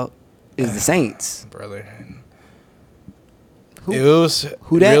worried about is the Saints. Brother. Who, It was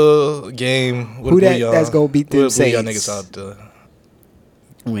who that? real game. Who that's gonna beat them y'all Saints? niggas out the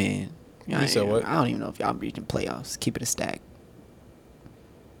Man, You said what? I don't even know if y'all reaching playoffs. Keep it a stack.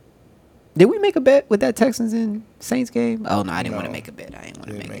 Did we make a bet with that Texans and Saints game? Oh no, I didn't want to make a bet. I didn't want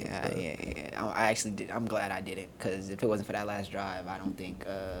to make it. Yeah. I actually did. I'm glad I did it because if it wasn't for that last drive, I don't think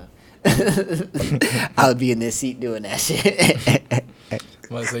I would be in this seat doing that shit.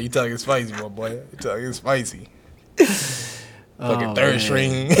 I say you talking spicy, my boy. You talking spicy. Fucking third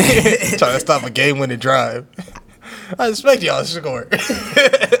string trying to stop a game-winning drive. I expect y'all to score.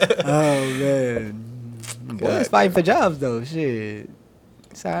 Oh man, boys fighting for jobs though. Shit,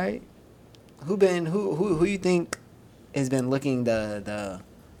 it's alright. Who you think has been looking the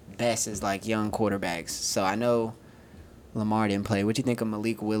best as like young quarterbacks? So I know Lamar didn't play. What do you think of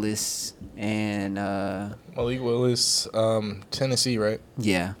Malik Willis and Malik Willis, Tennessee, right?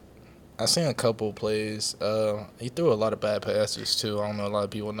 Yeah. I seen a couple plays. He threw a lot of bad passes too. I don't know, a lot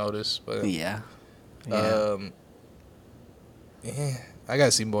of people noticed, but Yeah. I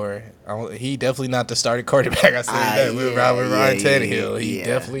gotta see more. He definitely not the starting quarterback. I said that with Ryan Tannehill. He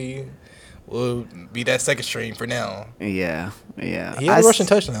definitely will be that second string for now. Yeah. He had a rushing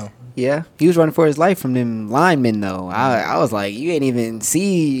touchdown. Yeah, he was running for his life from them linemen though. I was like, you ain't even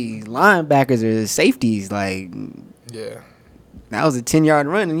see linebackers or safeties. Like, yeah, that was a 10-yard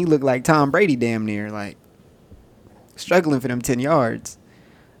run, and he looked like Tom Brady damn near, like struggling for them 10 yards.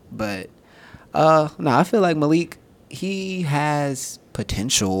 But no, I feel like Malik, he has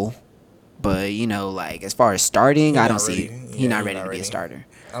potential, but like as far as starting, I don't see he's not ready to be a starter.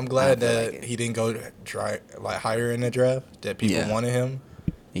 I'm glad that he didn't go higher in the draft. That people wanted him.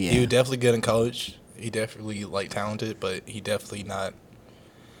 Yeah. He was definitely good in college. He definitely talented, but he definitely not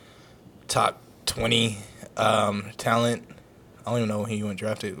top 20 talent. I don't even know when he went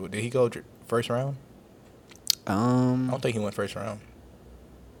drafted. Did he go first round? I don't think he went first round.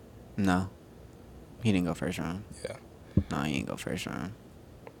 No, he didn't go first round. Yeah. No, he didn't go first round.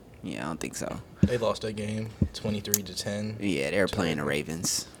 Yeah, I don't think so. They lost that game 23-10. Yeah, they were playing the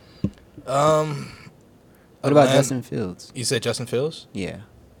Ravens. What about Justin Fields? You said Justin Fields? Yeah.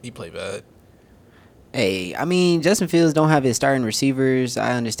 He played bad. Hey, I mean, Justin Fields don't have his starting receivers.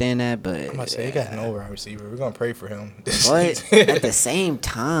 I understand that, but I'm about to say he got an over receiver. We're gonna pray for him. But at the same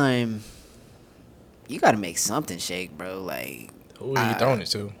time, you got to make something shake, bro. Like, who are you throwing it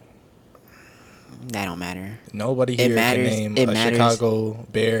to? That don't matter. Nobody here can name a Chicago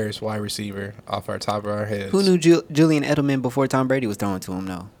Bears wide receiver off our top of our heads. Who knew Julian Edelman before Tom Brady was throwing to him,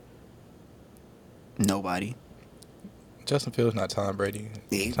 though? Nobody. Justin Fields not Tom Brady.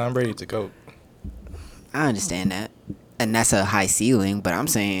 Tom Brady's the GOAT. I understand that. And that's a high ceiling, but I'm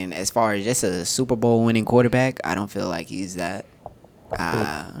saying as far as just a Super Bowl winning quarterback, I don't feel like he's that.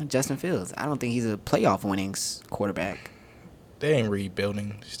 Justin Fields. I don't think he's a playoff winnings quarterback. They ain't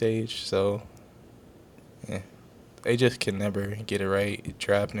rebuilding stage, so yeah. They just can never get it right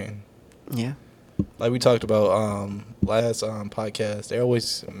drafting. Yeah. Like we talked about last podcast, they're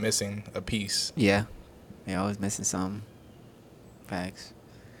always missing a piece. Yeah. They're always missing some. Facts.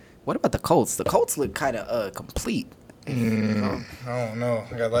 What about the Colts? The Colts look kind of complete. I don't know.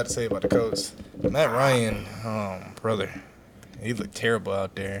 I got a lot to say about the Colts. Matt Ryan, brother, he looked terrible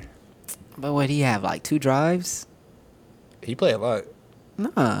out there. But what, he have like 2 drives? He played a lot.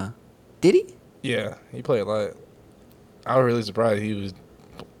 Nah. Did he? Yeah, he played a lot. I was really surprised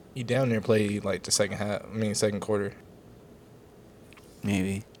he down there played like the second quarter.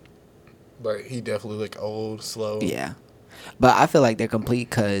 Maybe. But he definitely looked old, slow. Yeah. But I feel like they're complete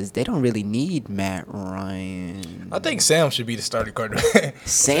because they don't really need Matt Ryan. I think Sam should be the starting quarterback.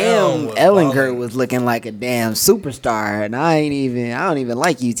 Sam Ellinger was looking like a damn superstar, and I don't even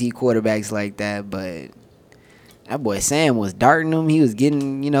like UT quarterbacks like that. But that boy Sam was darting them. He was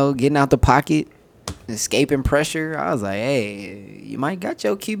getting out the pocket, escaping pressure. I was like, hey, you might got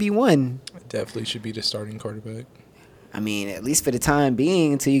your QB1. Definitely should be the starting quarterback. I mean, at least for the time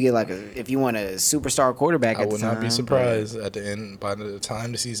being, until you get if you want a superstar quarterback. I would not be surprised at the end. By the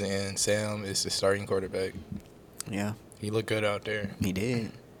time the season ends, Sam is the starting quarterback. Yeah, he looked good out there. He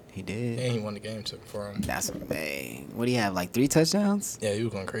did. And he won the game for him. That's amazing. What do you have? Like 3 touchdowns? Yeah, he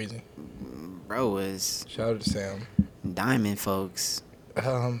was going crazy. Bro was. Shout out to Sam. Diamond folks.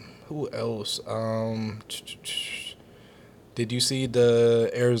 Who else? Did you see the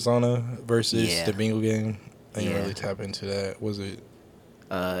Arizona versus the Bengal game? I didn't really tap into that. Was it?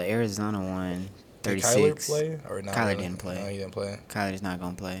 Arizona won Did Kyler 36. play or not? Kyler Really? didn't play. No, he didn't play. Kyler's not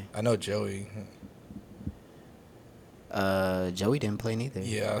gonna play. I know Joey. Joey didn't play neither.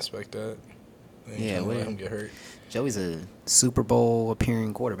 Yeah, I expect that. Yeah, let him get hurt. Joey's a Super Bowl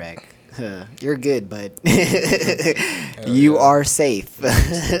appearing quarterback. You're good, but you are safe.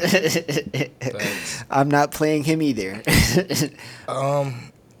 I'm not playing him either.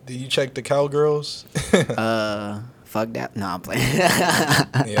 Did you check the Cowgirls? Fuck that. No, I'm playing.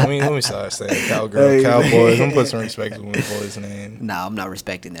 Yeah, let me start saying Cowgirl, Cowboys. I'm gonna put some respect on the boys' name. No, I'm not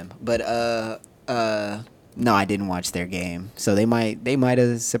respecting them. But no, I didn't watch their game, so they might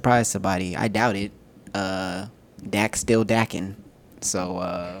have surprised somebody. I doubt it. Dak's still Dakin,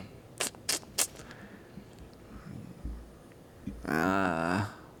 so I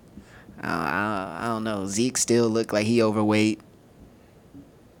don't know. Zeke still look like he overweight.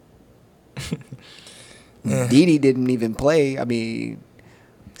 Didi didn't even play. I mean,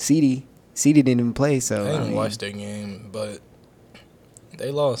 CD didn't even play. So I didn't watch their game, but they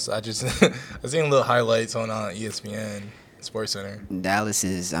lost. I seen little highlights on ESPN Sports Center. Dallas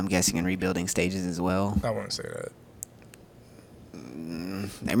is, I'm guessing, in rebuilding stages as well. I wouldn't say that.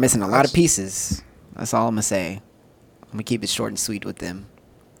 They're missing a lot of pieces. That's all I'm gonna say. I'm gonna keep it short and sweet with them.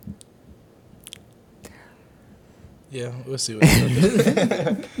 Yeah, we'll see what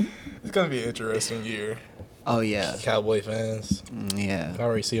happens. It's gonna be an interesting year. Oh yeah, Cowboy fans. Yeah. I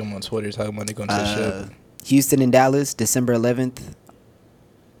already see them on Twitter talking about they're gonna take ship. Houston and Dallas, December 11th.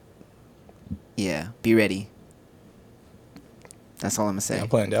 Yeah, be ready. That's all I'm gonna say. I'm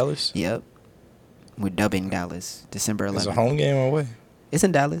playing Dallas. Yep. We're dubbing Dallas, December 11th. It's a home game or away? It's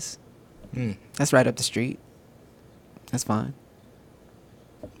in Dallas. Hmm. That's right up the street. That's fine.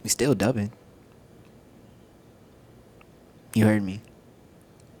 We still dubbing. You heard me.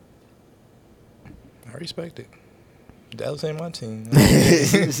 I respect it. Dallas ain't my team. I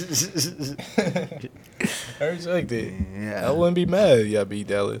respect it. Yeah. I wouldn't be mad if y'all beat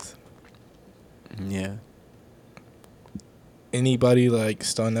Dallas. Yeah. Anybody like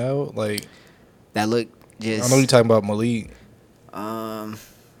stunned out? Like That look just. I know you're talking about Malik.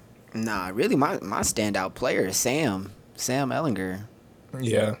 Nah, really, my standout player is Sam Ellinger.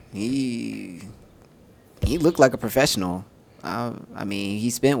 Yeah. He looked like a professional. I mean, he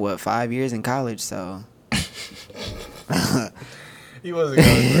spent 5 years in college, so. He wasn't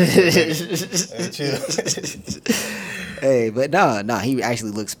going to. Hey, but no, he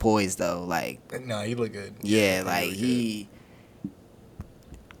actually looks poised though. Like, No, he looked good. yeah, like he,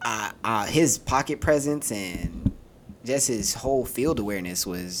 his pocket presence and just his whole field awareness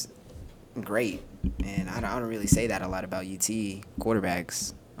was great. And I don't really say that a lot about UT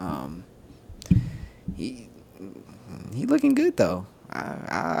quarterbacks. He looking good though.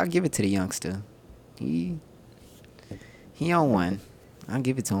 I'll give it to the youngster. He on one. I'll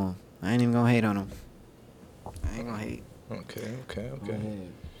give it to him. I ain't even gonna hate on him. I ain't gonna hate. Okay.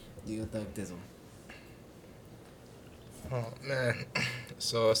 You thug this one. Oh man.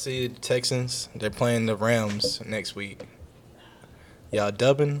 So I see the Texans. They're playing the Rams next week. Y'all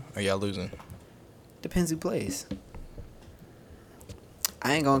dubbing or y'all losing? Depends who plays.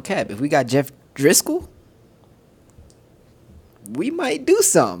 I ain't gonna cap. If we got Jeff Driscoll, we might do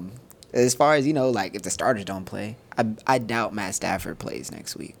something. As far as, like if the starters don't play, I doubt Matt Stafford plays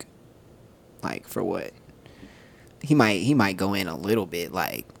next week. Like for what? He might go in a little bit,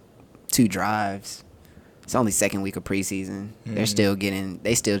 like 2 drives. It's only second week of preseason. Mm-hmm.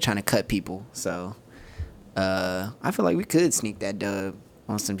 They still trying to cut people. So I feel like we could sneak that dub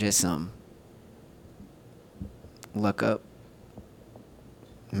on some luck up,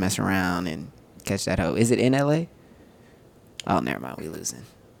 mess around and catch that hoe. Is it in LA? Oh, never mind. We losing.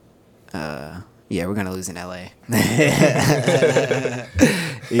 Yeah, we're gonna lose in LA.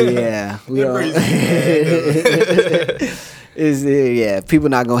 Yeah, we are. Yeah, people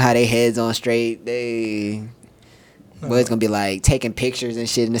not gonna have their heads on straight. Boys gonna be like taking pictures and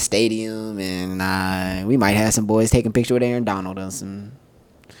shit in the stadium, and we might have some boys taking pictures with Aaron Donald on some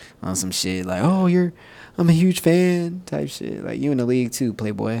shit like, oh, I'm a huge fan type shit. Like, you in the league too,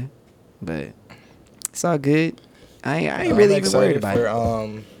 Playboy. But it's all good. I ain't really even worried about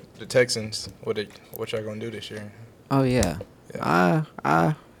it. The Texans, what y'all gonna do this year? Oh yeah.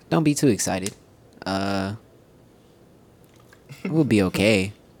 I don't be too excited. We'll be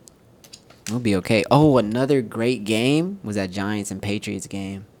okay. Oh, another great game was that Giants and Patriots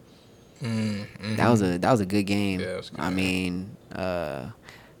game. Mm-hmm. That was a good game. Yeah, it was good. I mean,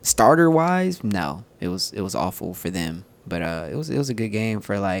 starter wise, no, it was awful for them. But it was a good game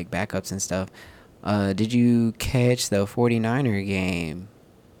for like backups and stuff. Did you catch the 49er game?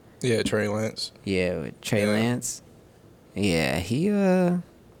 Yeah, Trey Lance. Yeah, with Trey Lance. Yeah, he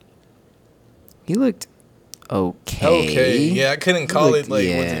looked okay. Okay, yeah, I couldn't call it like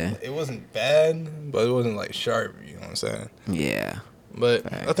yeah. it wasn't bad, but it wasn't like sharp. You know what I'm saying? Yeah. But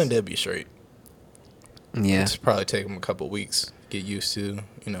Facts. I think they'll be straight. Yeah. It's probably take him a couple weeks to get used to,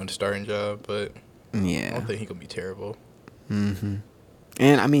 the starting job. But I Yeah. don't think he gonna be terrible. Mm-hmm.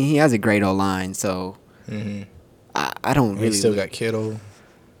 And I mean, he has a great O line, so I don't really. He still got Kittle,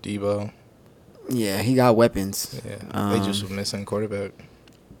 Debo. Yeah, he got weapons. Yeah, they just were missing quarterback.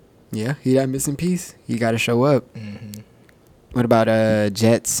 Yeah, he that missing piece. He got to show up. Mm-hmm. What about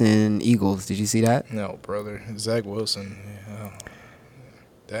Jets and Eagles? Did you see that? No, brother, Zach Wilson. Yeah,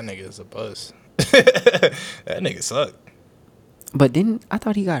 that nigga is a bust. That nigga sucked. But I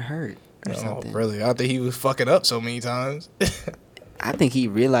thought he got hurt or something? Brother, I think he was fucking up so many times. I think he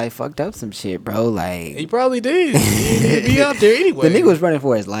real life fucked up some shit, bro. Like he probably did. He'd be out there anyway. The nigga was running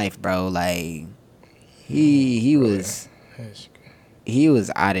for his life, bro. Like he was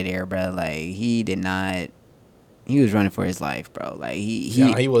out of there, bro. Like he did not. He was running for his life, bro. Like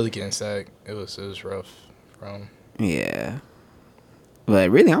he wasn't getting sacked. It was rough for him. Yeah, but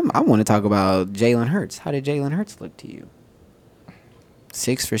really, I want to talk about Jalen Hurts. How did Jalen Hurts look to you?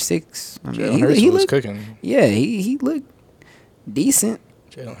 6 for 6. I mean, he was cooking. Yeah, he looked decent.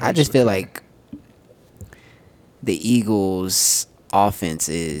 I just feel like the Eagles' offense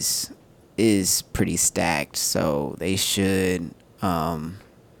is pretty stacked, so they should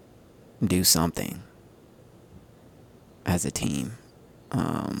do something as a team.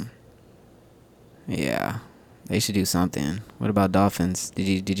 Yeah, they should do something. What about Dolphins?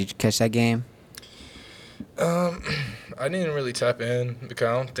 Did you catch that game? I didn't really tap in because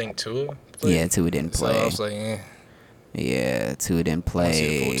I don't think Tua played. Yeah, Tua didn't play. So I was like, eh. Yeah, Tua didn't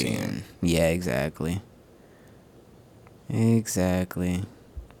play. Full team. Yeah, exactly. Exactly.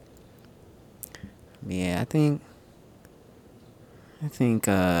 Yeah, I think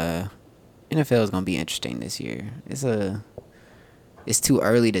NFL is gonna be interesting this year. It's too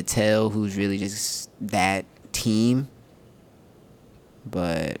early to tell who's really just that team.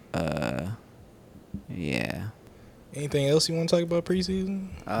 But yeah. Anything else you want to talk about preseason?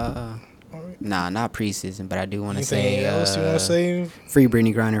 Right. Nah, not preseason, but I do want to say. Anything else you want to say? Free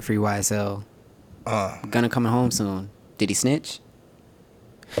Brittany Griner, free YSL. Gunna coming home soon. Did he snitch?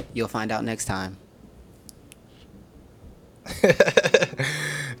 You'll find out next time.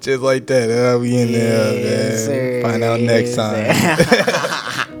 Just like that, we in there, man. Sir. Find out next time.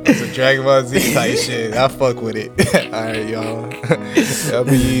 It's a Dragon Ball Z type shit. I fuck with it. All right, y'all. Y'all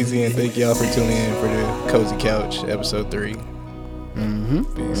be easy, and thank y'all for tuning in for the Cozy Couch, episode 3. Mm-hmm.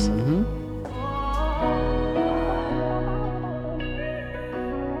 Peace. Mm-hmm.